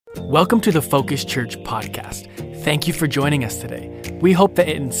Welcome to the Focus Church podcast. Thank you for joining us today. We hope that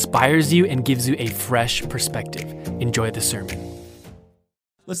it inspires you and gives you a fresh perspective. Enjoy the sermon.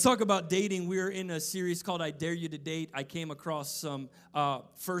 Let's talk about dating. We're in a series called I Dare You to Date. I came across some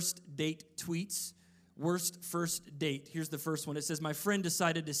first date tweets. Worst first date. Here's the first one. It says, my friend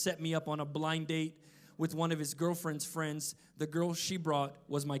decided to set me up on a blind date with one of his girlfriend's friends. The girl she brought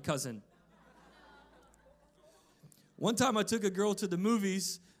was my cousin. One time I took a girl to the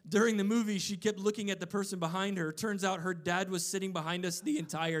movies. During the movie, she kept looking at the person behind her. Turns out her dad was sitting behind us the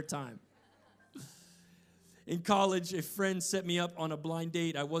entire time. In college, a friend set me up on a blind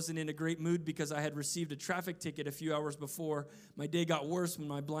date. I wasn't in a great mood because I had received a traffic ticket a few hours before. My day got worse when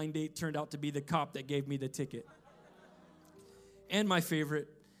my blind date turned out to be the cop that gave me the ticket. And my favorite,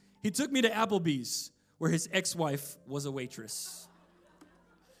 he took me to Applebee's, where his ex-wife was a waitress.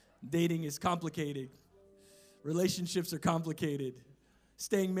 Dating is complicated. Relationships are complicated.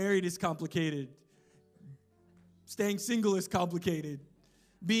 Staying married is complicated. Staying single is complicated.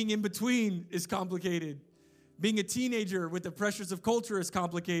 Being in between is complicated. Being a teenager with the pressures of culture is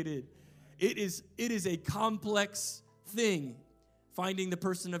complicated. It is a complex thing. Finding the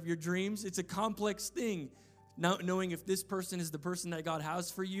person of your dreams, it's a complex thing. Now, knowing if this person is the person that God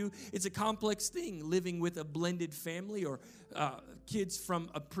has for you, it's a complex thing. Living with a blended family or kids from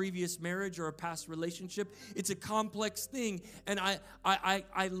a previous marriage or a past relationship, it's a complex thing. And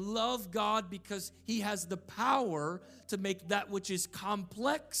I love God because He has the power to make that which is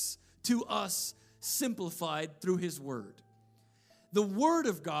complex to us simplified through His Word. The Word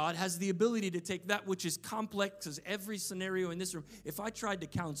of God has the ability to take that which is complex as every scenario in this room. If I tried to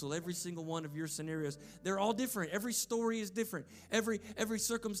counsel every single one of your scenarios, they're all different. Every story is different. Every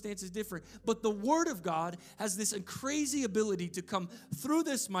circumstance is different. But the Word of God has this crazy ability to come through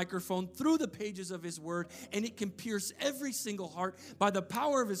this microphone, through the pages of His Word, and it can pierce every single heart by the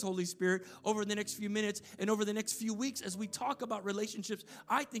power of His Holy Spirit over the next few minutes and over the next few weeks as we talk about relationships.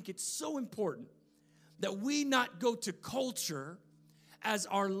 I think it's so important that we not go to culture as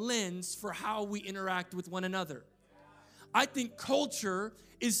our lens for how we interact with one another. I think culture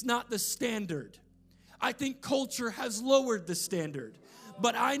is not the standard. I think culture has lowered the standard.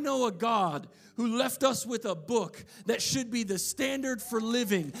 But I know a God who left us with a book that should be the standard for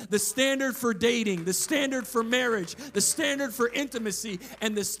living, the standard for dating, the standard for marriage, the standard for intimacy,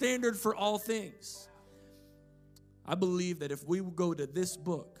 and the standard for all things. I believe that if we go to this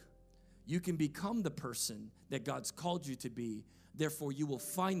book, you can become the person that God's called you to be. Therefore, you will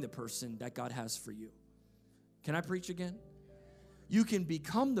find the person that God has for you. Can I preach again? You can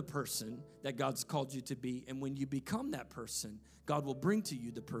become the person that God's called you to be. And when you become that person, God will bring to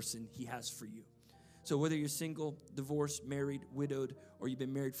you the person He has for you. So whether you're single, divorced, married, widowed, or you've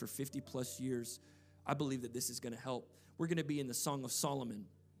been married for 50 plus years, I believe that this is going to help. We're going to be in the Song of Solomon.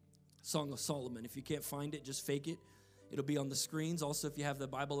 Song of Solomon. If you can't find it, just fake it. It'll be on the screens. Also, if you have the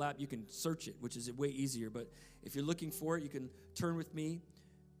Bible app, you can search it, which is way easier. But if you're looking for it, you can turn with me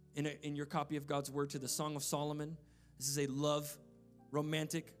in your copy of God's Word to the Song of Solomon. This is a love,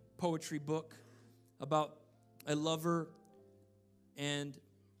 romantic poetry book about a lover and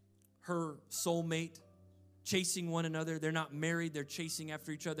her soulmate chasing one another. They're not married. They're chasing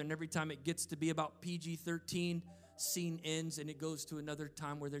after each other. And every time it gets to be about PG-13, scene ends and it goes to another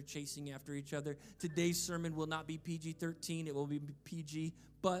time where they're chasing after each other. Today's sermon will not be PG-13. It will be PG,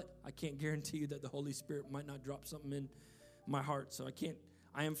 but I can't guarantee you that the Holy Spirit might not drop something in my heart. So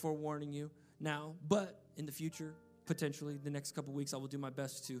I am forewarning you now, but in the future, potentially the next couple weeks, I will do my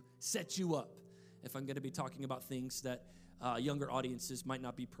best to set you up if I'm going to be talking about things that younger audiences might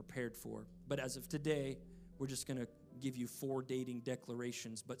not be prepared for. But as of today, we're just going to give you 4 dating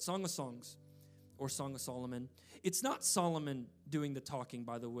declarations. But Song of Songs or Song of Solomon. It's not Solomon doing the talking,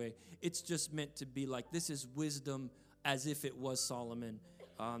 by the way. It's just meant to be like, this is wisdom as if it was Solomon.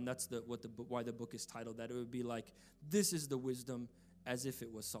 That's why the book is titled that. It would be like, this is the wisdom as if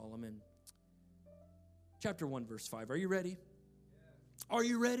it was Solomon. Chapter 1, verse 5. Are you ready? Are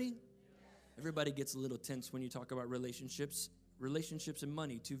you ready? Everybody gets a little tense when you talk about relationships. Relationships and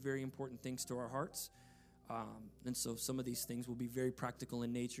money, 2 very important things to our hearts. And so some of these things will be very practical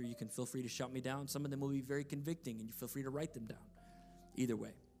in nature. You can feel free to shout me down. Some of them will be very convicting, and you feel free to write them down. Either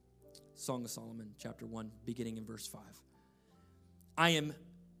way. Song of Solomon, chapter 1, beginning in verse 5. I am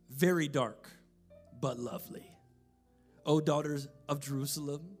very dark, but lovely. O daughters of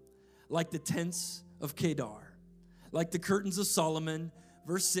Jerusalem, like the tents of Kedar, like the curtains of Solomon.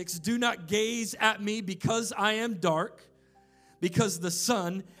 Verse 6, do not gaze at me because I am dark, because the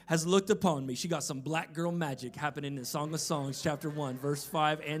sun has looked upon me. She got some black girl magic happening in Song of Songs, chapter 1, verse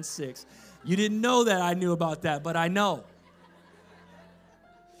 5 and 6. You didn't know that I knew about that, but I know.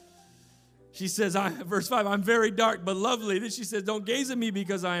 She says, verse 5, I'm very dark but lovely. Then she says, don't gaze at me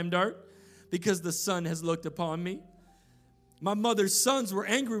because I am dark, because the sun has looked upon me. My mother's sons were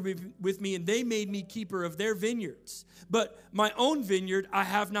angry with me, and they made me keeper of their vineyards. But my own vineyard I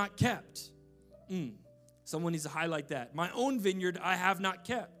have not kept. Someone needs to highlight that. My own vineyard I have not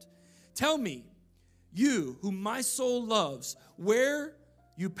kept. Tell me, you whom my soul loves, where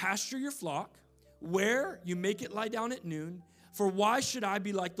you pasture your flock, where you make it lie down at noon. For why should I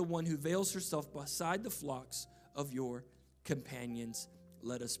be like the one who veils herself beside the flocks of your companions?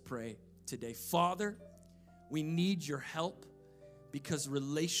 Let us pray today. Father, we need your help because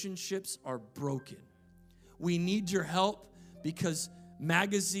relationships are broken. We need your help because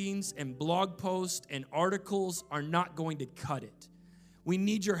magazines and blog posts and articles are not going to cut it. We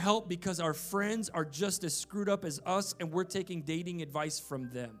need your help because our friends are just as screwed up as us and we're taking dating advice from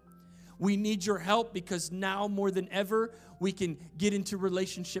them. We need your help because now more than ever, we can get into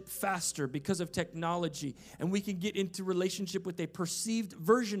relationship faster because of technology. And we can get into relationship with a perceived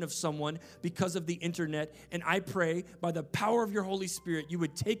version of someone because of the internet. And I pray by the power of your Holy Spirit, you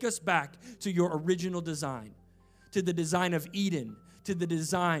would take us back to your original design, to the design of Eden, to the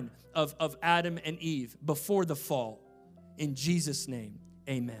design of Adam and Eve before the fall. In Jesus' name,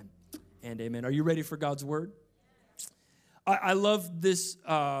 amen and amen. Are you ready for God's word? I love this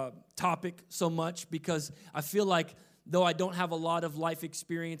topic so much because I feel like though I don't have a lot of life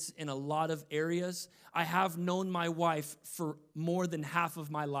experience in a lot of areas, I have known my wife for more than half of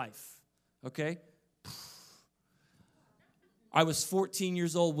my life, okay? I was 14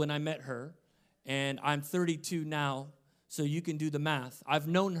 years old when I met her, and I'm 32 now, so you can do the math. I've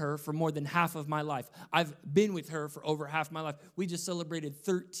known her for more than half of my life. I've been with her for over half my life. We just celebrated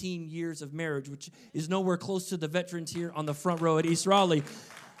 13 years of marriage, which is nowhere close to the veterans here on the front row at East Raleigh.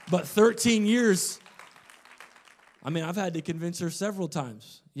 But 13 years, I mean, I've had to convince her several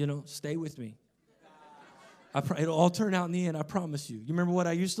times, stay with me. It'll all turn out in the end, I promise you. You remember what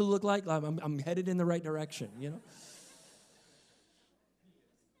I used to look like? I'm headed in the right direction,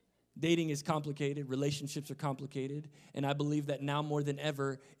 Dating is complicated. Relationships are complicated. And I believe that now more than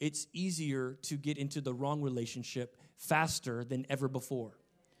ever, it's easier to get into the wrong relationship faster than ever before.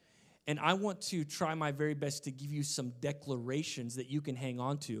 And I want to try my very best to give you some declarations that you can hang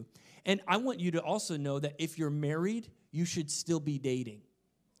on to. And I want you to also know that if you're married, you should still be dating.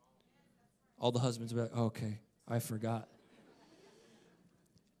 All the husbands are like, okay, I forgot.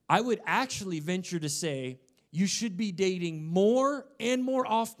 I would actually venture to say, you should be dating more and more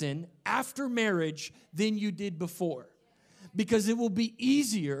often after marriage than you did before. Because it will be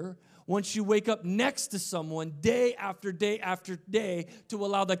easier once you wake up next to someone day after day after day to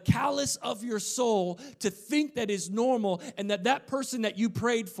allow the callus of your soul to think that is normal and that person that you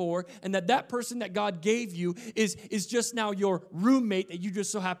prayed for and that person that God gave you is just now your roommate that you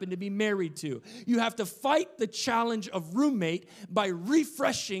just so happen to be married to. You have to fight the challenge of roommate by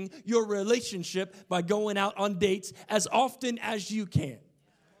refreshing your relationship by going out on dates as often as you can.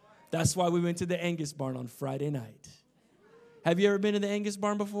 That's why we went to the Angus Barn on Friday night. Have you ever been to the Angus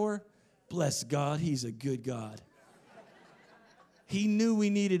Barn before? Bless God, he's a good God. He knew we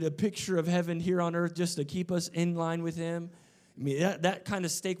needed a picture of heaven here on earth just to keep us in line with him. I mean, that kind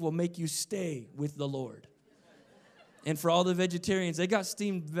of steak will make you stay with the Lord. And for all the vegetarians, they got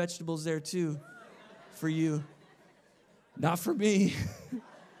steamed vegetables there too for you. Not for me.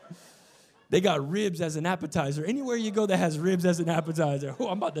 They got ribs as an appetizer. Anywhere you go that has ribs as an appetizer. Oh,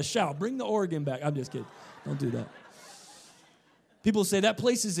 I'm about to shout, bring the Oregon back. I'm just kidding. Don't do that. People say, that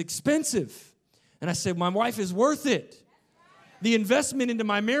place is expensive. And I say, my wife is worth it. The investment into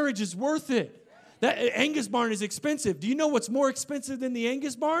my marriage is worth it. That Angus Barn is expensive. Do you know what's more expensive than the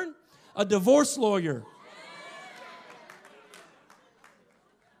Angus Barn? A divorce lawyer.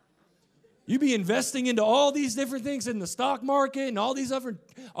 You be investing into all these different things in the stock market and all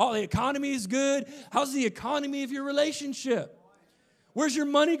the economy is good. How's the economy of your relationship? Where's your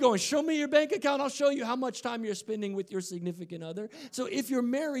money going? Show me your bank account. I'll show you how much time you're spending with your significant other. So if you're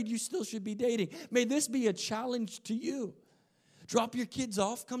married, you still should be dating. May this be a challenge to you. Drop your kids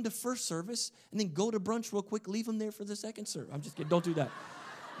off, come to first service, and then go to brunch real quick. Leave them there for the second service. I'm just kidding. Don't do that.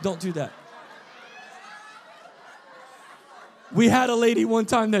 Don't do that. We had a lady one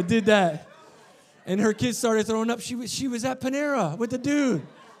time that did that. And her kids started throwing up. She was at Panera with the dude.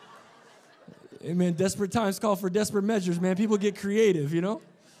 Amen. Desperate times call for desperate measures, man. People get creative,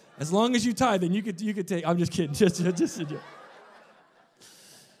 As long as you tithe, then you could take. I'm just kidding. Just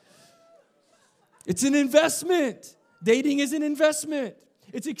It's an investment. Dating is an investment.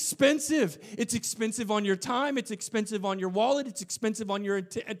 It's expensive. It's expensive on your time. It's expensive on your wallet. It's expensive on your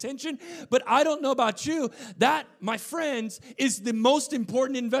attention. But I don't know about you. That, my friends, is the most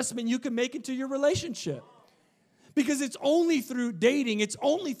important investment you can make into your relationship. Because it's only through dating, it's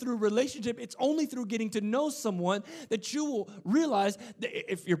only through relationship, it's only through getting to know someone that you will realize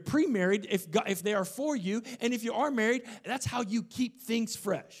that if you're pre-married, if they are for you, and if you are married, that's how you keep things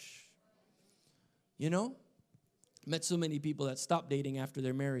fresh. You know? Met so many people that stopped dating after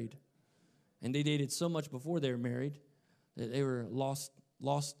they're married. And they dated so much before they were married that they were lost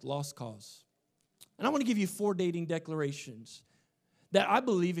cause. And I want to give you 4 dating declarations that I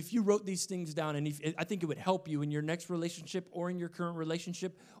believe if you wrote these things down, and I think it would help you in your next relationship or in your current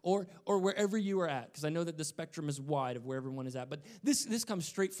relationship or wherever you are at, because I know that the spectrum is wide of where everyone is at. But this comes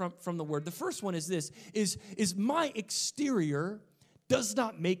straight from the Word. The first one is this, is my exterior does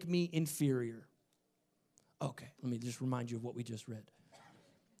not make me inferior. Okay, let me just remind you of what we just read.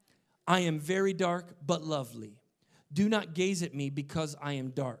 I am very dark but lovely. Do not gaze at me because I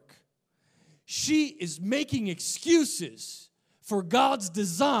am dark. She is making excuses for God's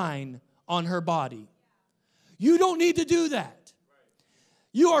design on her body. You don't need to do that.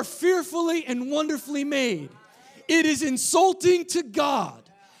 You are fearfully and wonderfully made. It is insulting to God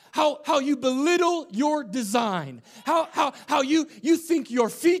how you belittle your design, how you think your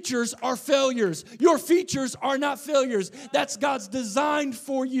features are failures. Your features are not failures. That's God's design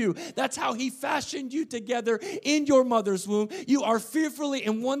for you. That's how He fashioned you together in your mother's womb. You are fearfully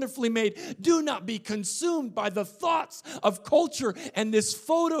and wonderfully made. Do not be consumed by the thoughts of culture and this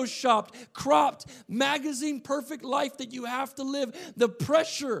photoshopped, cropped, magazine perfect life that you have to live. The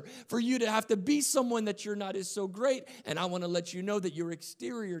pressure for you to have to be someone that you're not is so great. And I want to let you know that your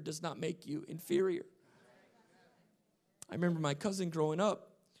exterior does not make you inferior. I remember my cousin growing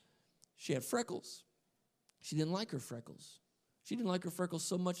up, she had freckles. She didn't like her freckles. She didn't like her freckles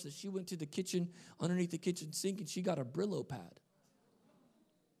so much that she went to the kitchen, underneath the kitchen sink, and she got a Brillo pad.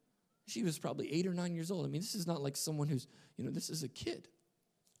 She was probably 8 or 9 years old. I mean, this is not like someone who's, this is a kid.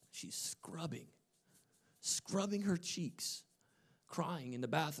 She's scrubbing her cheeks, crying in the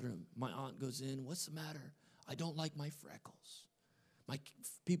bathroom. My aunt goes in, what's the matter? I don't like my freckles.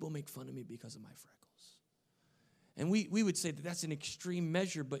 People make fun of me because of my freckles. And we would say that that's an extreme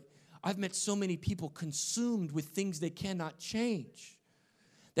measure, but I've met so many people consumed with things they cannot change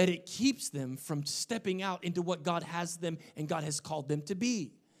that it keeps them from stepping out into what God has them and God has called them to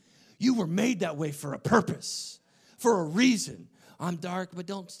be. You were made that way for a purpose, for a reason. I'm dark, but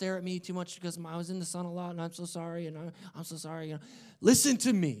don't stare at me too much because I was in the sun a lot and I'm so sorry and I'm so sorry. Listen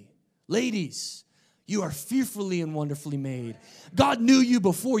to me, ladies. You are fearfully and wonderfully made. God knew you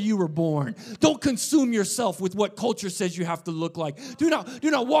before you were born. Don't consume yourself with what culture says you have to look like. Do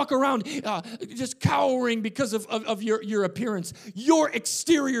not walk around just cowering because of your appearance. Your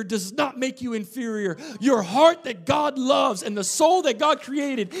exterior does not make you inferior. Your heart that God loves and the soul that God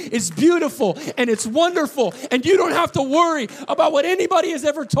created is beautiful and it's wonderful. And you don't have to worry about what anybody has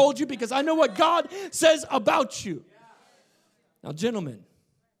ever told you because I know what God says about you. Now, gentlemen,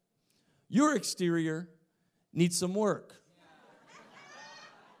 your exterior needs some work.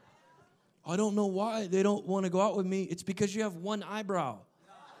 I don't know why they don't want to go out with me. It's because you have one eyebrow.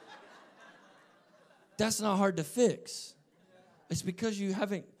 That's not hard to fix. It's because you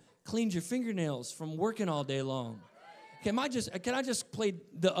haven't cleaned your fingernails from working all day long. Can I just play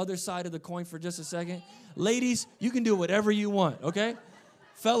the other side of the coin for just a second? Ladies, you can do whatever you want, okay?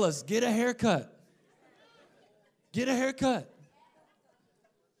 Fellas, get a haircut. Get a haircut.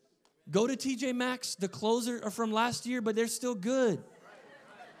 Go to TJ Maxx. The clothes are from last year, but they're still good.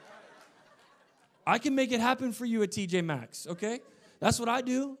 I can make it happen for you at TJ Maxx, okay? That's what I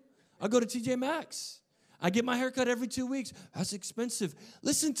do. I go to TJ Maxx. I get my haircut every 2 weeks. That's expensive.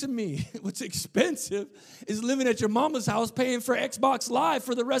 Listen to me. What's expensive is living at your mama's house paying for Xbox Live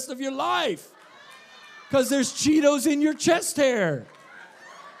for the rest of your life because there's Cheetos in your chest hair.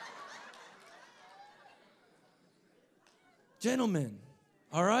 Gentlemen,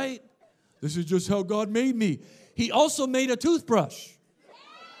 all right? This is just how God made me. He also made a toothbrush.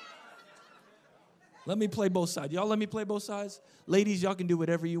 Let me play both sides. Y'all let me play both sides? Ladies, y'all can do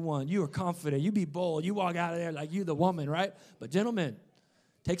whatever you want. You are confident. You be bold. You walk out of there like you the woman, right? But gentlemen,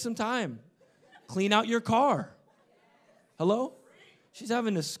 take some time. Clean out your car. Hello? She's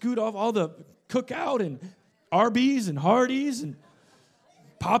having to scoot off all the Cookout and Arby's and Hardee's and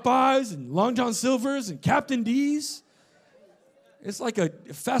Popeyes and Long John Silver's and Captain D's. It's like a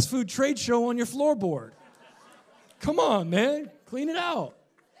fast food trade show on your floorboard. Come on, man. Clean it out.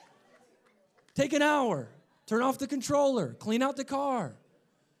 Take an hour. Turn off the controller. Clean out the car.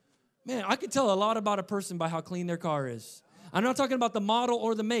 Man, I can tell a lot about a person by how clean their car is. I'm not talking about the model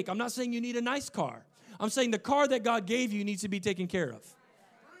or the make. I'm not saying you need a nice car. I'm saying the car that God gave you needs to be taken care of.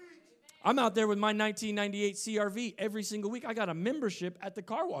 I'm out there with my 1998 CRV every single week. I got a membership at the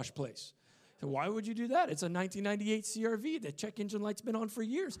car wash place. So why would you do that? It's a 1998 CRV. The check engine light's been on for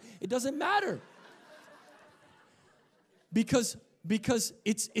years. It doesn't matter. Because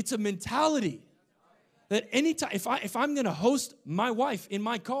it's a mentality that anytime, if I'm going to host my wife in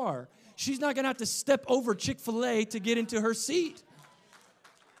my car, she's not going to have to step over Chick-fil-A to get into her seat.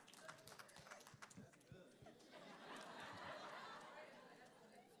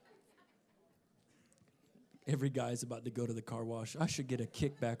 Every guy's about to go to the car wash. I should get a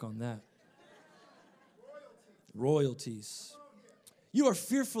kickback on that. Royalties. You are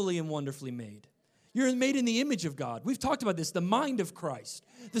fearfully and wonderfully made. You're made in the image of God. We've talked about this, the mind of Christ.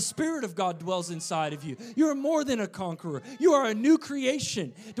 The Spirit of God dwells inside of you. You are more than a conqueror. You are a new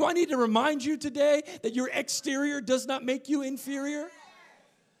creation. Do I need to remind you today that your exterior does not make you inferior?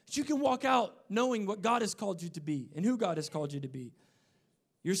 That you can walk out knowing what God has called you to be and who God has called you to be.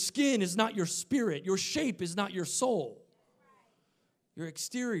 Your skin is not your spirit. Your shape is not your soul. Your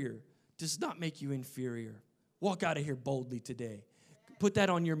exterior does not make you inferior. Walk out of here boldly today. Put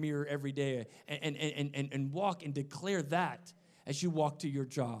that on your mirror every day and walk and declare that as you walk to your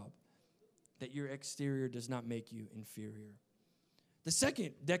job, that your exterior does not make you inferior. The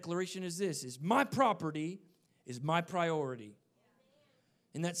second declaration is this, is my property is my priority.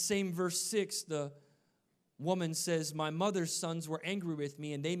 In that same verse 6, the woman says, my mother's sons were angry with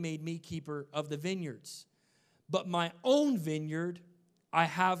me and they made me keeper of the vineyards. But my own vineyard I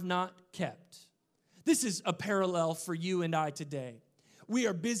have not kept. This is a parallel for you and I today. We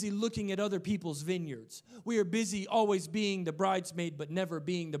are busy looking at other people's vineyards. We are busy always being the bridesmaid but never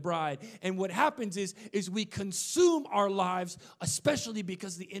being the bride. And what happens is we consume our lives, especially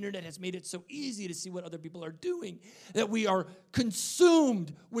because the internet has made it so easy to see what other people are doing, that we are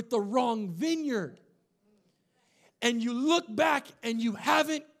consumed with the wrong vineyard. And you look back and you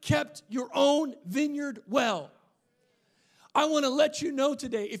haven't kept your own vineyard well. I want to let you know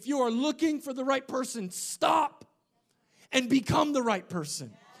today, if you are looking for the right person, stop and become the right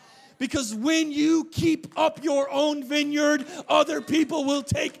person. Because when you keep up your own vineyard, other people will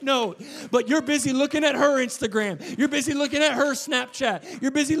take note. But you're busy looking at her Instagram. You're busy looking at her Snapchat.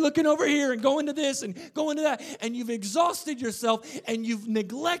 You're busy looking over here and going to this and going to that. And you've exhausted yourself and you've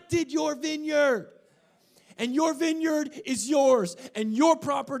neglected your vineyard. And your vineyard is yours, and your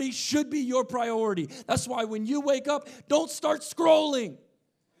property should be your priority. That's why when you wake up, don't start scrolling.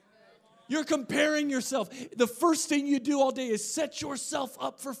 You're comparing yourself. The first thing you do all day is set yourself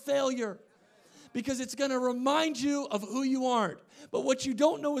up for failure, because it's going to remind you of who you aren't. But what you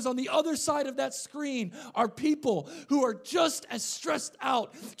don't know is on the other side of that screen are people who are just as stressed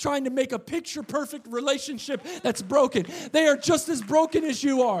out trying to make a picture-perfect relationship that's broken. They are just as broken as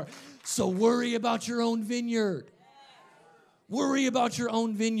you are. So worry about your own vineyard. Worry about your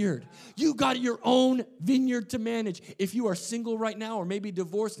own vineyard. You got your own vineyard to manage. If you are single right now or maybe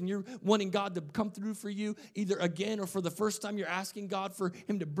divorced and you're wanting God to come through for you either again or for the first time, you're asking God for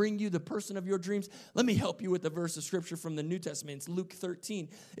him to bring you the person of your dreams. Let me help you with a verse of scripture from the New Testament. It's Luke 13.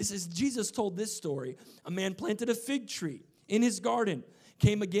 It says, Jesus told this story. A man planted a fig tree in his garden,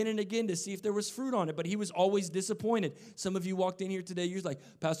 came again and again to see if there was fruit on it, but he was always disappointed. Some of you walked in here today, you're like,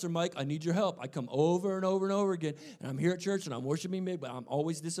 Pastor Mike, I need your help. I come over and over and over again, and I'm here at church, and I'm worshiping me, but I'm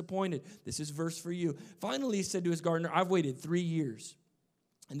always disappointed. This is verse for you. Finally, he said to his gardener, I've waited 3 years,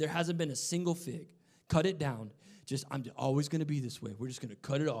 and there hasn't been a single fig. Cut it down. I'm always going to be this way. We're just going to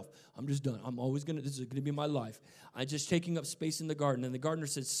cut it off. I'm just done. This is going to be my life. I'm just taking up space in the garden. And the gardener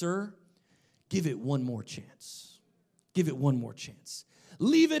said, Sir, give it one more chance. Give it one more chance.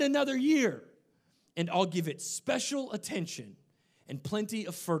 Leave it another year, and I'll give it special attention and plenty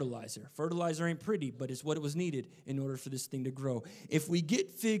of fertilizer. Fertilizer ain't pretty, but it's what it was needed in order for this thing to grow. If we get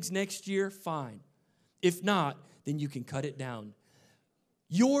figs next year, fine. If not, then you can cut it down.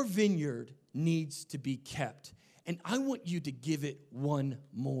 Your vineyard needs to be kept, and I want you to give it one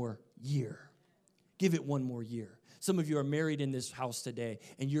more year. Give it one more year. Some of you are married in this house today,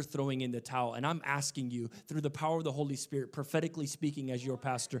 and you're throwing in the towel. And I'm asking you, through the power of the Holy Spirit, prophetically speaking as your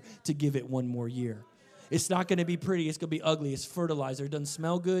pastor, to give it one more year. It's not going to be pretty. It's going to be ugly. It's fertilizer. It doesn't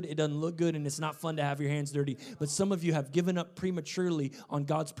smell good. It doesn't look good, and it's not fun to have your hands dirty. But some of you have given up prematurely on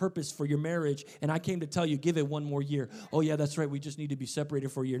God's purpose for your marriage, and I came to tell you, give it one more year. Oh, yeah, that's right. We just need to be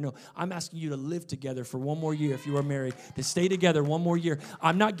separated for a year. No, I'm asking you to live together for one more year if you are married, to stay together one more year.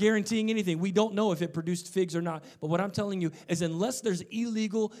 I'm not guaranteeing anything. We don't know if it produced figs or not. But what I'm telling you is unless there's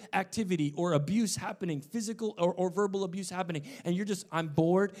illegal activity or abuse happening, physical or verbal abuse happening, and you're just, I'm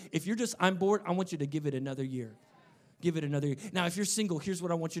bored. If you're just, I'm bored, I want you to give it another year. Give it another year. Now, if you're single, here's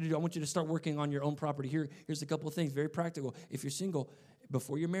what I want you to do. I want you to start working on your own property. Here's a couple of things, very practical. If you're single,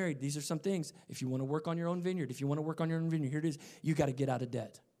 before you're married, these are some things. If you want to work on your own vineyard, here it is. You got to get out of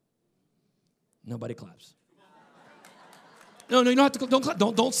debt. Nobody claps. No, you don't have to. Don't clap.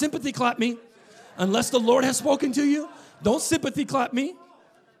 Don't sympathy clap me, unless the Lord has spoken to you. Don't sympathy clap me.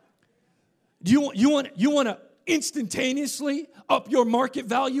 Do you want to instantaneously up your market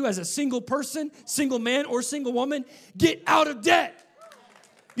value as a single person, single man, or single woman? Get out of debt.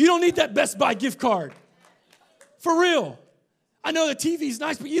 You don't need that Best Buy gift card. For real. I know the TV's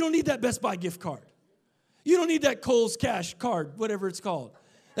nice, but you don't need that Best Buy gift card. You don't need that Kohl's Cash card, whatever it's called.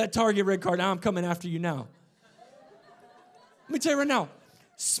 That Target red card. Now I'm coming after you now. Let me tell you right now.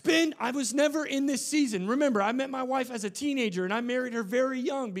 I was never in this season. Remember, I met my wife as a teenager, and I married her very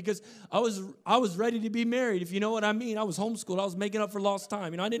young because I was ready to be married, if you know what I mean. I was homeschooled. I was making up for lost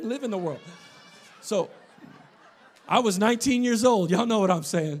time. I didn't live in the world. So I was 19 years old. Y'all know what I'm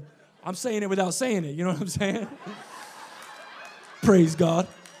saying. I'm saying it without saying it. You know what I'm saying? Praise God.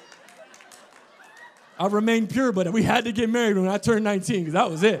 I remained pure, but we had to get married when I turned 19 because that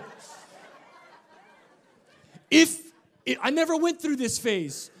was it. I never went through this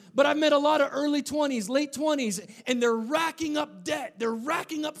phase, but I've met a lot of early 20s, late 20s, and they're racking up debt. They're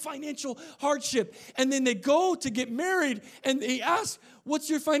racking up financial hardship. And then they go to get married, and they ask, what's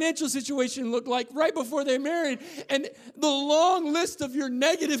your financial situation look like right before they're married? And the long list of your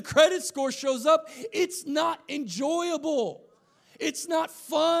negative credit score shows up. It's not enjoyable. It's not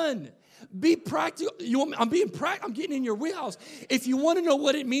fun. Be practical. I'm getting in your wheelhouse. If you want to know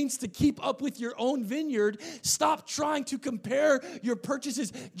what it means to keep up with your own vineyard, stop trying to compare your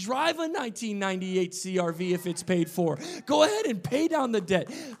purchases. Drive a 1998 CRV if it's paid for. Go ahead and pay down the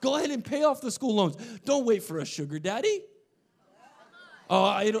debt. Go ahead and pay off the school loans. Don't wait for a sugar daddy.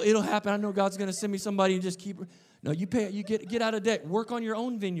 Oh, it'll happen. I know God's going to send me somebody and just keep. No, you pay. You get out of debt. Work on your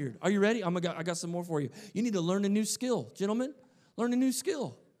own vineyard. Are you ready? I got some more for you. You need to learn a new skill, gentlemen. Learn a new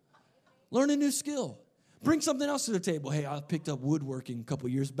skill. Learn a new skill. Bring something else to the table. Hey, I picked up woodworking a couple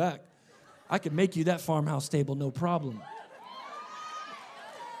years back. I could make you that farmhouse table, no problem.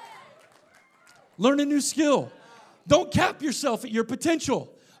 Learn a new skill. Don't cap yourself at your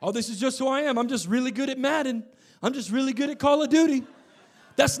potential. Oh, this is just who I am. I'm just really good at Madden. I'm just really good at Call of Duty.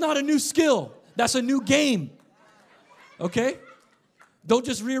 That's not a new skill. That's a new game. Okay? Don't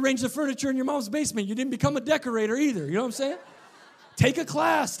just rearrange the furniture in your mom's basement. You didn't become a decorator either. You know what I'm saying? Take a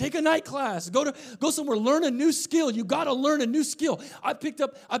class. Take a night class. Go somewhere. Learn a new skill. You got to learn a new skill. I picked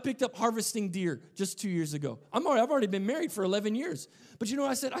up harvesting deer just 2 years ago. I've already been married for 11 years. But you know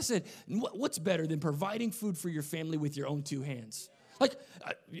what I said? I said, what's better than providing food for your family with your own two hands? Like,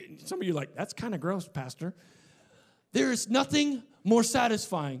 some of you are like, that's kind of gross, Pastor. There is nothing more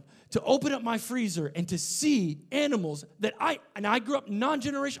satisfying to open up my freezer and to see animals that I grew up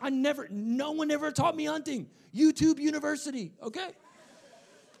non-generation. No one ever taught me hunting. YouTube University, okay?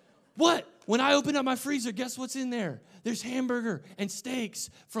 What? When I open up my freezer, guess what's in there? There's hamburger and steaks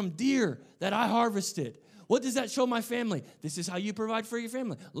from deer that I harvested. What does that show my family? This is how you provide for your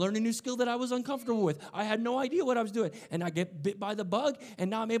family. Learn a new skill that I was uncomfortable with. I had no idea what I was doing. And I get bit by the bug, and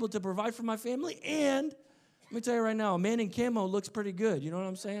now I'm able to provide for my family. And let me tell you right now, a man in camo looks pretty good. You know what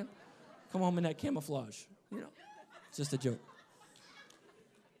I'm saying? Come home in that camouflage. It's just a joke.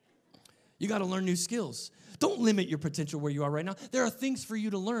 You got to learn new skills. Don't limit your potential where you are right now. There are things for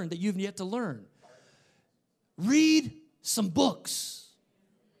you to learn that you've yet to learn. Read some books.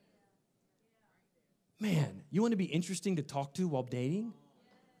 Man, you want to be interesting to talk to while dating?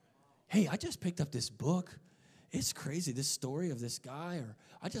 Hey, I just picked up this book. It's crazy, this story of this guy. Or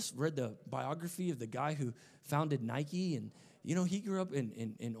I just read the biography of the guy who founded Nike, and he grew up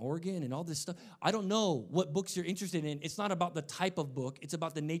in Oregon and all this stuff. I don't know what books you're interested in. It's not about the type of book. It's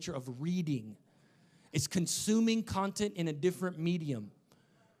about the nature of reading. It's consuming content in a different medium,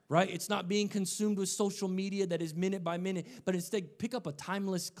 right? It's not being consumed with social media that is minute by minute, but instead pick up a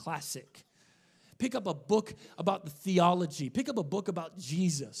timeless classic. Pick up a book about the theology. Pick up a book about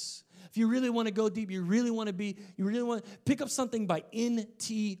Jesus. If you really want to go deep, you really want to pick up something by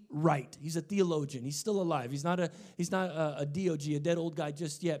N.T. Wright. He's a theologian. He's still alive. He's not a DOG, a dead old guy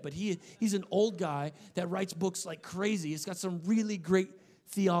just yet, but he's an old guy that writes books like crazy. He's got some really great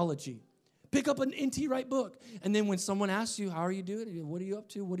theology. Pick up an N.T. Wright book. And then when someone asks you, how are you doing? What are you up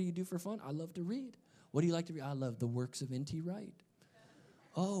to? What do you do for fun? I love to read. What do you like to read? I love the works of N.T. Wright.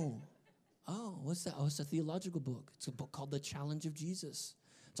 Oh, what's that? Oh, it's a theological book. It's a book called The Challenge of Jesus.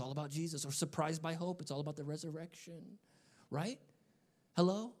 It's all about Jesus. Or Surprised by Hope. It's all about the resurrection. Right?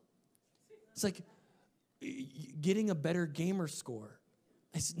 Hello? It's like getting a better gamer score.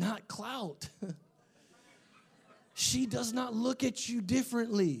 It's not clout. She does not look at you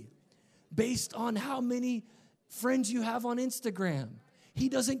differently based on how many friends you have on Instagram. He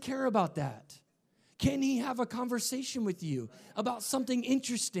doesn't care about that. Can he have a conversation with you about something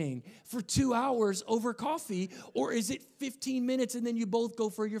interesting for 2 hours over coffee, or is it 15 minutes and then you both go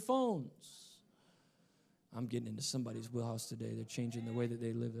for your phones? I'm getting into somebody's wheelhouse today. They're changing the way that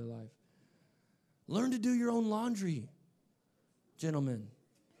they live their life. Learn to do your own laundry, gentlemen.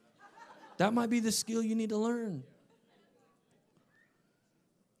 That might be the skill you need to learn.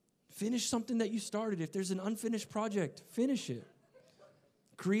 Finish something that you started. If there's an unfinished project, finish it.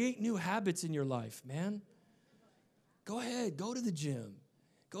 Create new habits in your life, man. Go ahead, go to the gym.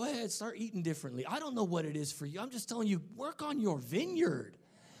 Go ahead, start eating differently. I don't know what it is for you. I'm just telling you, work on your vineyard.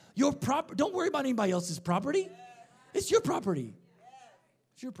 Don't worry about anybody else's property. It's your property.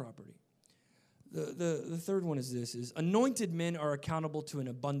 It's your property. The third one is this, is anointed men are accountable to an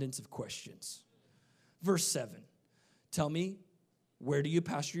abundance of questions. Verse 7, tell me, where do you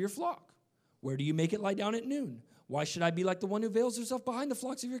pasture your flock? Where do you make it lie down at noon? Why should I be like the one who veils herself behind the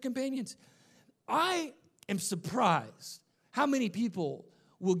flocks of your companions? I am surprised how many people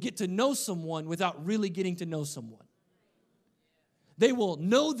will get to know someone without really getting to know someone. They will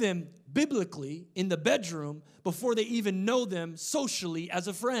know them biblically in the bedroom before they even know them socially as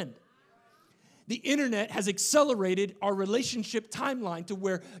a friend. The internet has accelerated our relationship timeline to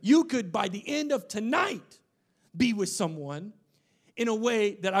where you could, by the end of tonight, be with someone in a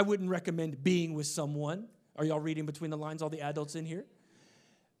way that I wouldn't recommend being with someone. Are y'all reading between the lines, all the adults in here?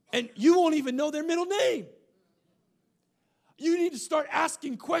 And you won't even know their middle name. You need to start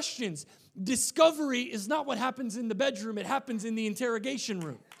asking questions. Discovery is not what happens in the bedroom. It happens in the interrogation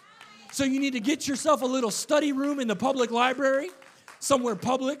room. So you need to get yourself a little study room in the public library, somewhere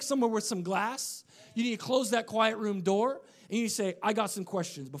public, somewhere with some glass. You need to close that quiet room door, and you need to say, I got some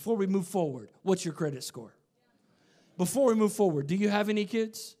questions. Before we move forward, what's your credit score? Before we move forward, do you have any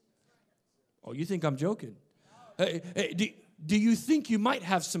kids? Oh, you think I'm joking? Hey, do you think you might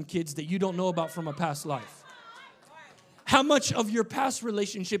have some kids that you don't know about from a past life? How much of your past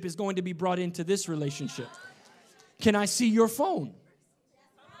relationship is going to be brought into this relationship? Can I see your phone?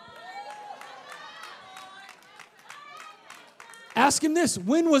 Ask him this.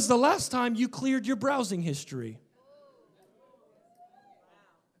 When was the last time you cleared your browsing history?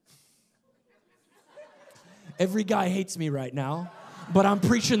 Every guy hates me right now, but I'm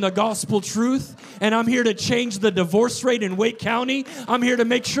preaching the gospel truth, and I'm here to change the divorce rate in Wake County. I'm here to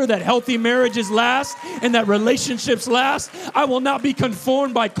make sure that healthy marriages last and that relationships last. I will not be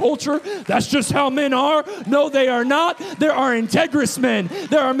conformed by culture. That's just how men are. No, they are not. There are integrous men.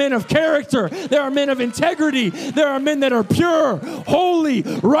 There are men of character. There are men of integrity. There are men that are pure, holy,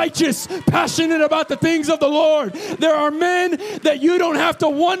 righteous, passionate about the things of the Lord. There are men that you don't have to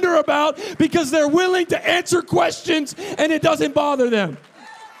wonder about because they're willing to answer questions and it doesn't bother them.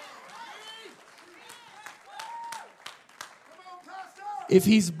 If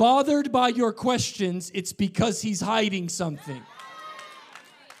he's bothered by your questions, it's because he's hiding something.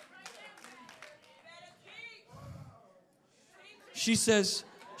 She says,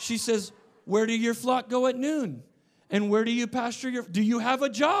 where do your flock go at noon? And where do you pasture do you have a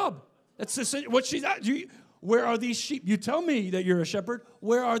job? That's what she's at. Where are these sheep? You tell me that you're a shepherd.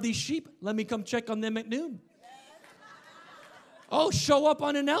 Where are these sheep? Let me come check on them at noon. Oh, show up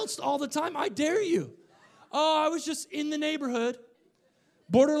unannounced all the time? I dare you. Oh, I was just in the neighborhood.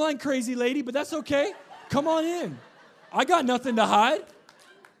 Borderline crazy lady, but that's okay. Come on in. I got nothing to hide.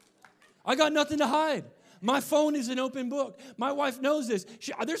 My phone is an open book. My wife knows this.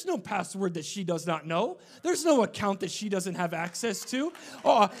 There's no password that she does not know. There's no account that she doesn't have access to.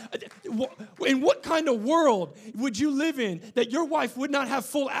 In what kind of world would you live in that your wife would not have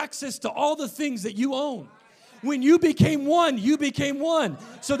full access to all the things that you own? When you became one, you became one.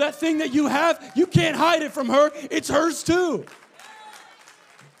 So that thing that you have, you can't hide it from her. It's hers too.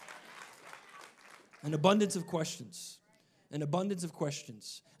 An abundance of questions. An abundance of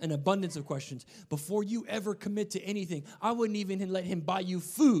questions. An abundance of questions. Before you ever commit to anything, I wouldn't even let him buy you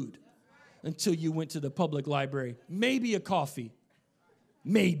food until you went to the public library. Maybe a coffee.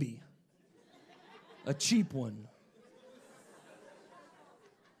 Maybe. A cheap one.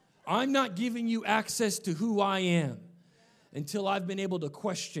 I'm not giving you access to who I am until I've been able to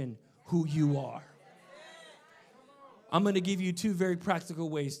question who you are. I'm going to give you two very practical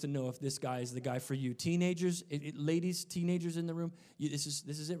ways to know if this guy is the guy for you. Teenagers, ladies, teenagers in the room, this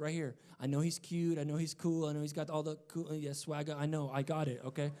is it right here. I know he's cute. I know he's cool. I know he's got all the cool swagger. I know. I got it,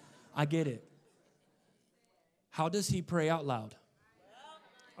 okay? I get it. How does he pray out loud?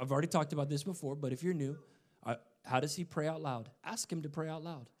 I've already talked about this before, but if you're new, how does he pray out loud? Ask him to pray out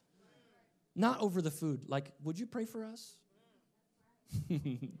loud. Not over the food. Like, would you pray for us?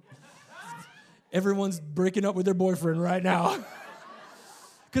 Everyone's breaking up with their boyfriend right now.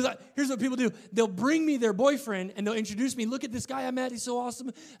 Because here's what people do. They'll bring me their boyfriend, and they'll introduce me. Look at this guy I met. He's so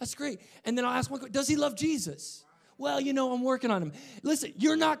awesome. That's great. And then I'll ask one question, does he love Jesus? Well, I'm working on him. Listen,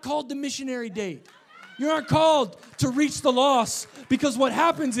 you're not called to missionary date. You aren't called to reach the lost, because what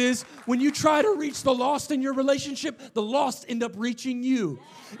happens is when you try to reach the lost in your relationship, the lost end up reaching you.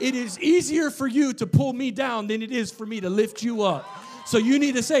 It is easier for you to pull me down than it is for me to lift you up. So you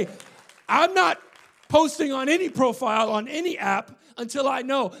need to say, I'm not posting on any profile on any app until I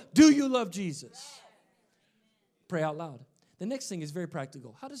know, do you love Jesus? Pray out loud. The next thing is very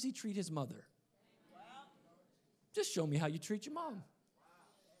practical. How does he treat his mother? Just show me how you treat your mom.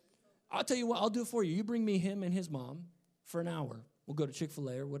 I'll tell you what, I'll do it for you. You bring me him and his mom for an hour. We'll go to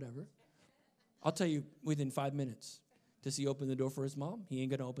Chick-fil-A or whatever. I'll tell you within 5 minutes. Does he open the door for his mom? He ain't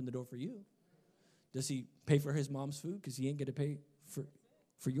going to open the door for you. Does he pay for his mom's food? Because he ain't going to pay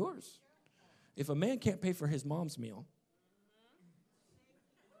for yours. If a man can't pay for his mom's meal,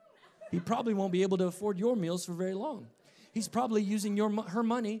 he probably won't be able to afford your meals for very long. He's probably using her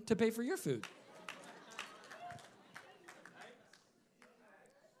money to pay for your food.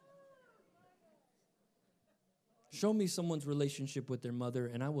 Show me someone's relationship with their mother,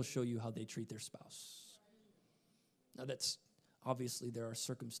 and I will show you how they treat their spouse. Now, that's obviously there are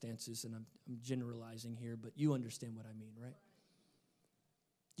circumstances, and I'm generalizing here, but you understand what I mean, right?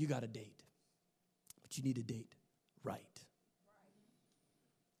 You got a date, but you need a date right.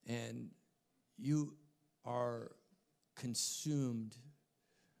 And you are consumed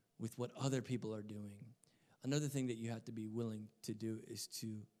with what other people are doing. Another thing that you have to be willing to do is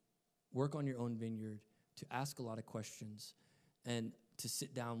to work on your own vineyard, to ask a lot of questions, and to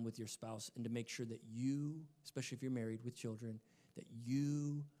sit down with your spouse and to make sure that you, especially if you're married with children, that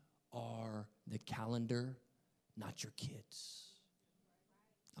you are the calendar, not your kids.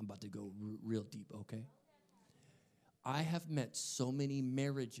 I'm about to go real deep, okay? I have met so many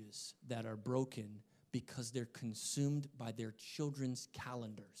marriages that are broken because they're consumed by their children's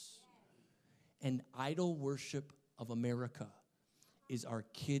calendars. And idol worship of America is our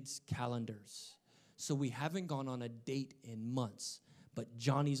kids' calendars. So we haven't gone on a date in months, but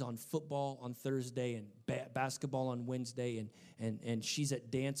Johnny's on football on Thursday and basketball on Wednesday, and she's at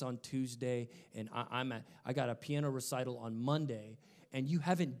dance on Tuesday, and I got a piano recital on Monday. And you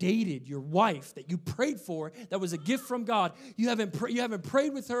haven't dated your wife that you prayed for, that was a gift from God. You haven't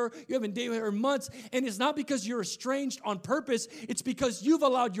prayed with her. You haven't dated her in months. And it's not because you're estranged on purpose. It's because you've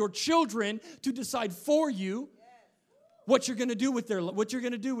allowed your children to decide for you what you're going to do with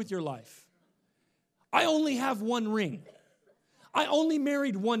your life. I only have one ring. I only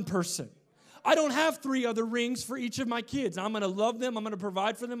married one person. I don't have 3 other rings for each of my kids. I'm going to love them. I'm going to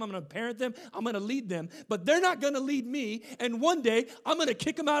provide for them. I'm going to parent them. I'm going to lead them. But they're not going to lead me. And one day, I'm going to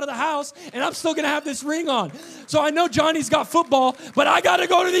kick them out of the house, and I'm still going to have this ring on. So I know Johnny's got football, but I got to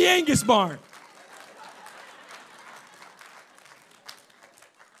go to the Angus barn.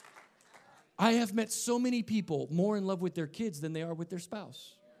 I have met so many people more in love with their kids than they are with their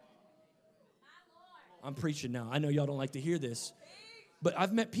spouse. I'm preaching now. I know y'all don't like to hear this. But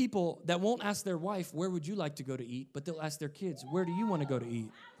I've met people that won't ask their wife, where would you like to go to eat? But they'll ask their kids, where do you want to go to eat?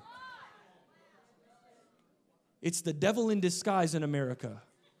 It's the devil in disguise in America,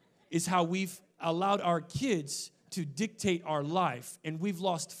 is how we've allowed our kids to dictate our life. And we've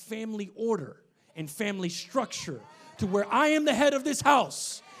lost family order and family structure to where I am the head of this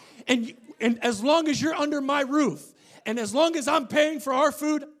house. And as long as you're under my roof, and as long as I'm paying for our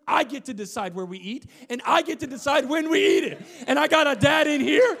food, I get to decide where we eat, and I get to decide when we eat it. And I got a dad in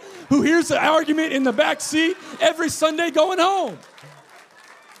here who hears the argument in the back seat every Sunday going home.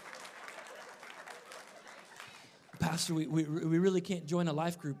 Pastor, we really can't join a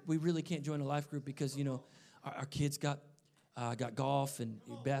life group. We really can't join a life group because, our kids got golf and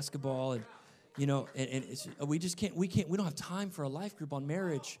basketball, and, and we just can't, we don't have time for a life group on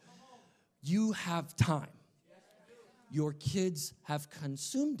marriage. You have time. Your kids have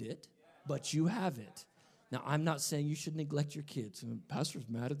consumed it, but you haven't. Now, I'm not saying you should neglect your kids. Pastor's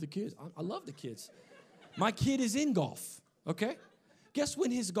mad at the kids. I love the kids. My kid is in golf, okay? Guess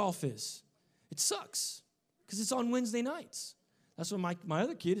when his golf is? It sucks because it's on Wednesday nights. That's when my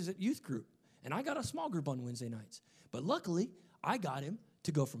other kid is at youth group, and I got a small group on Wednesday nights. But luckily, I got him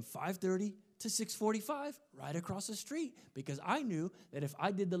to go from 5:30 to 6:45 right across the street because I knew that if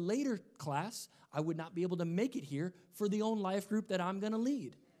I did the later class, I would not be able to make it here for the own life group that I'm going to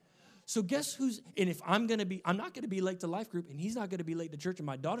lead. So guess and if I'm not going to be late to life group, and he's not going to be late to church, and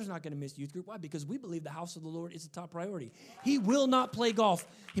my daughter's not going to miss youth group. Why? Because we believe the house of the Lord is the top priority. He will not play golf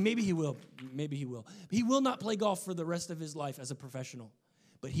Maybe he will. Maybe he will. He will not play golf for the rest of his life as a professional,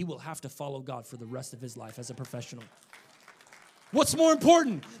 but he will have to follow God for the rest of his life as a professional. What's more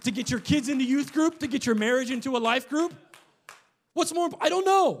important? To get your kids into youth group? To get your marriage into a life group? What's more important? I don't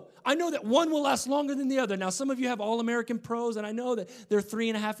know. I know that one will last longer than the other. Now, some of you have All-American pros, and I know that they're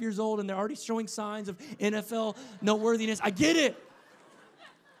 3.5 years old, and they're already showing signs of NFL noteworthiness. I get it.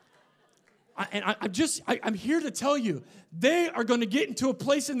 I'm here to tell you, they are going to get into a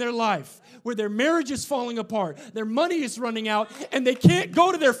place in their life where their marriage is falling apart, their money is running out, and they can't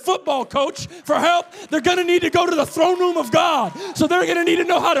go to their football coach for help. They're going to need to go to the throne room of God. So they're going to need to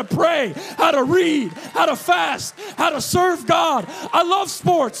know how to pray, how to read, how to fast, how to serve God. I love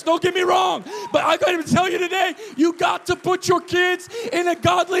sports, don't get me wrong, but I got to tell you today, you got to put your kids in a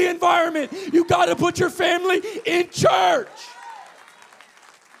godly environment. You got to put your family in church.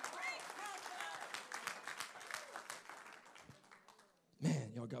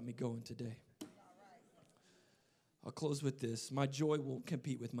 Man, y'all got me going today. I'll close with this. My joy won't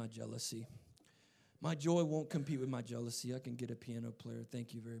compete with my jealousy. My joy won't compete with my jealousy. I can get a piano player.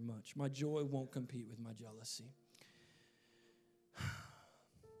 Thank you very much. My joy won't compete with my jealousy.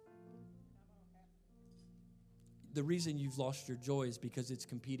 The reason you've lost your joy is because it's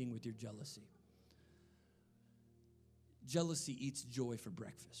competing with your jealousy. Jealousy eats joy for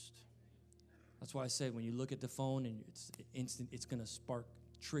breakfast. That's why I say when you look at the phone and it's instant, it's going to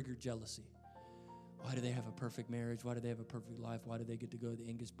trigger jealousy. Why do they have a perfect marriage? Why do they have a perfect life? Why do they get to go to the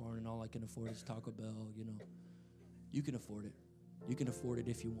Angus Barn and all I can afford is Taco Bell? You know, you can afford it. You can afford it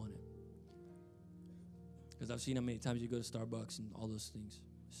if you want it. Because I've seen how many times you go to Starbucks and all those things.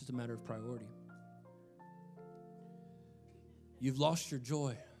 It's just a matter of priority. You've lost your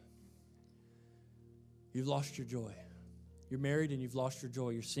joy. You've lost your joy. You're married and you've lost your joy.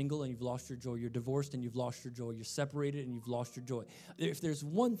 You're single and you've lost your joy. You're divorced and you've lost your joy. You're separated and you've lost your joy. If there's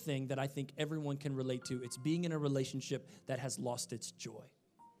one thing that I think everyone can relate to, it's being in a relationship that has lost its joy.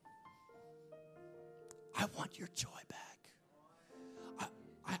 I want your joy back.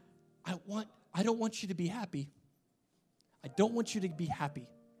 I don't want you to be happy. I don't want you to be happy.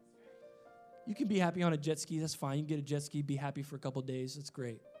 You can be happy on a jet ski. That's fine. You can get a jet ski, be happy for a couple days. That's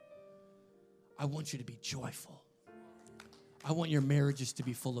great. I want you to be joyful. I want your marriages to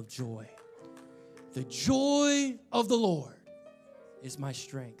be full of joy. The joy of the Lord is my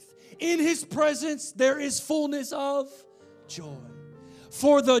strength. In his presence, there is fullness of joy.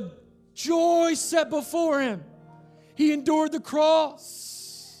 For the joy set before him, he endured the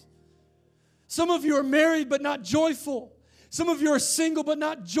cross. Some of you are married but not joyful. Some of you are single but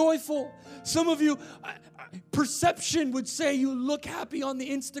not joyful. Some of you, perception would say you look happy on the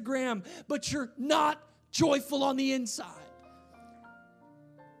Instagram, but you're not joyful on the inside.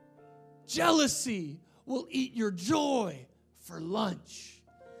 Jealousy will eat your joy for lunch.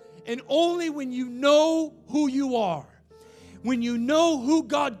 And only when you know who you are, when you know who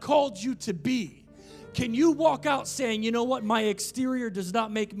God called you to be, can you walk out saying, you know what, my exterior does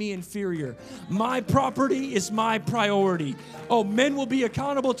not make me inferior. My property is my priority. Oh, men will be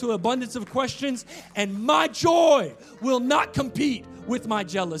accountable to abundance of questions, and my joy will not compete with my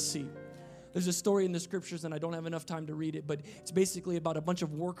jealousy. There's a story in the scriptures, and I don't have enough time to read it, but it's basically about a bunch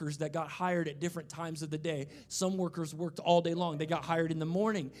of workers that got hired at different times of the day. Some workers worked all day long. They got hired in the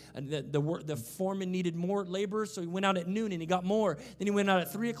morning, and the foreman needed more laborers, so he went out at noon, and he got more. Then he went out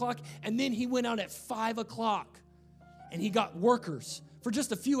at 3 o'clock, and then he went out at 5 o'clock, and he got workers for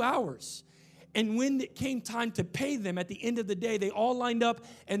just a few hours. And when it came time to pay them at the end of the day, they all lined up,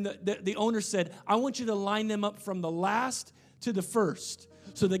 and the owner said, I want you to line them up from the last to the first.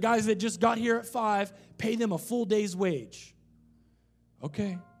 So the guys that just got here at 5, pay them a full day's wage.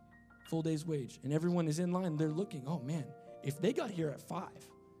 Okay, full day's wage. And everyone is in line. They're looking, oh, man, if they got here at 5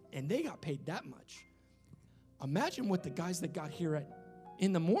 and they got paid that much, imagine what the guys that got here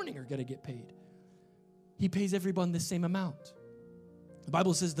in the morning are going to get paid. He pays everyone the same amount. The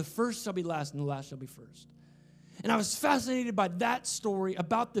Bible says the first shall be last and the last shall be first. And I was fascinated by that story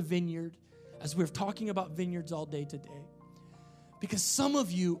about the vineyard as we're talking about vineyards all day today. Because some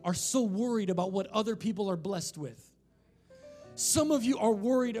of you are so worried about what other people are blessed with. Some of you are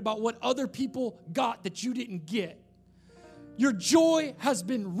worried about what other people got that you didn't get. Your joy has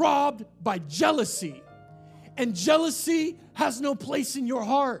been robbed by jealousy. And jealousy has no place in your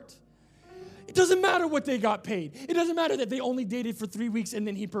heart. It doesn't matter what they got paid. It doesn't matter that they only dated for 3 weeks and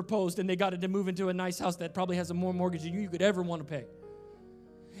then he proposed and they got to move into a nice house that probably has a more mortgage than you could ever want to pay.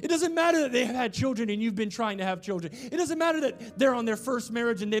 It doesn't matter that they have had children and you've been trying to have children. It doesn't matter that they're on their first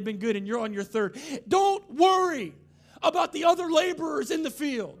marriage and they've been good and you're on your third. Don't worry about the other laborers in the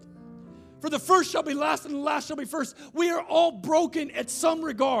field. For the first shall be last, and the last shall be first. We are all broken at some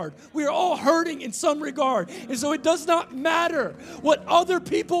regard. We are all hurting in some regard. And so it does not matter what other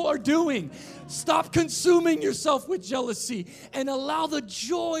people are doing. Stop consuming yourself with jealousy and allow the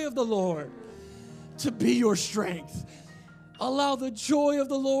joy of the Lord to be your strength. Allow the joy of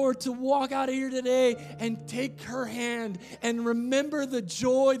the Lord to walk out of here today and take her hand and remember the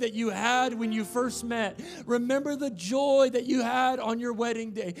joy that you had when you first met. Remember the joy that you had on your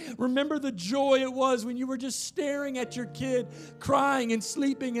wedding day. Remember the joy it was when you were just staring at your kid, crying and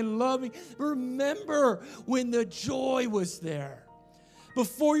sleeping and loving. Remember when the joy was there.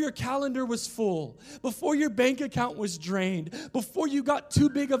 Before your calendar was full, before your bank account was drained, before you got too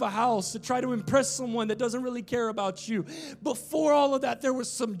big of a house to try to impress someone that doesn't really care about you, before all of that, there was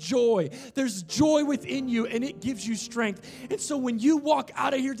some joy. There's joy within you, and it gives you strength. And so when you walk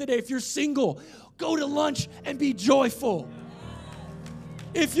out of here today, if you're single, go to lunch and be joyful.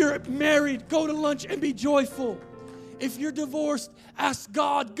 If you're married, go to lunch and be joyful. If you're divorced, ask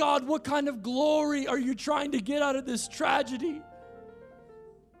God, God, what kind of glory are you trying to get out of this tragedy?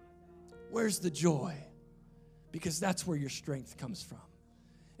 Where's the joy? Because that's where your strength comes from.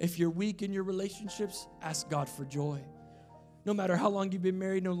 If you're weak in your relationships, ask God for joy. No matter how long you've been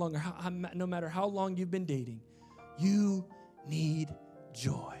married, no matter how long you've been dating, you need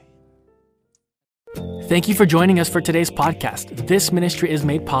joy. Thank you for joining us for today's podcast. This ministry is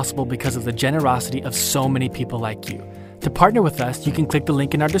made possible because of the generosity of so many people like you. To partner with us, you can click the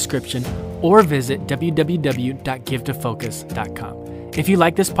link in our description or visit www.givetofocus.com. If you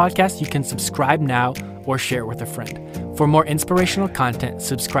like this podcast, you can subscribe now or share it with a friend. For more inspirational content,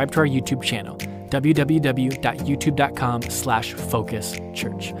 subscribe to our YouTube channel,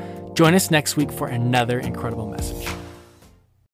 www.youtube.com/focuschurch. Join us next week for another incredible message.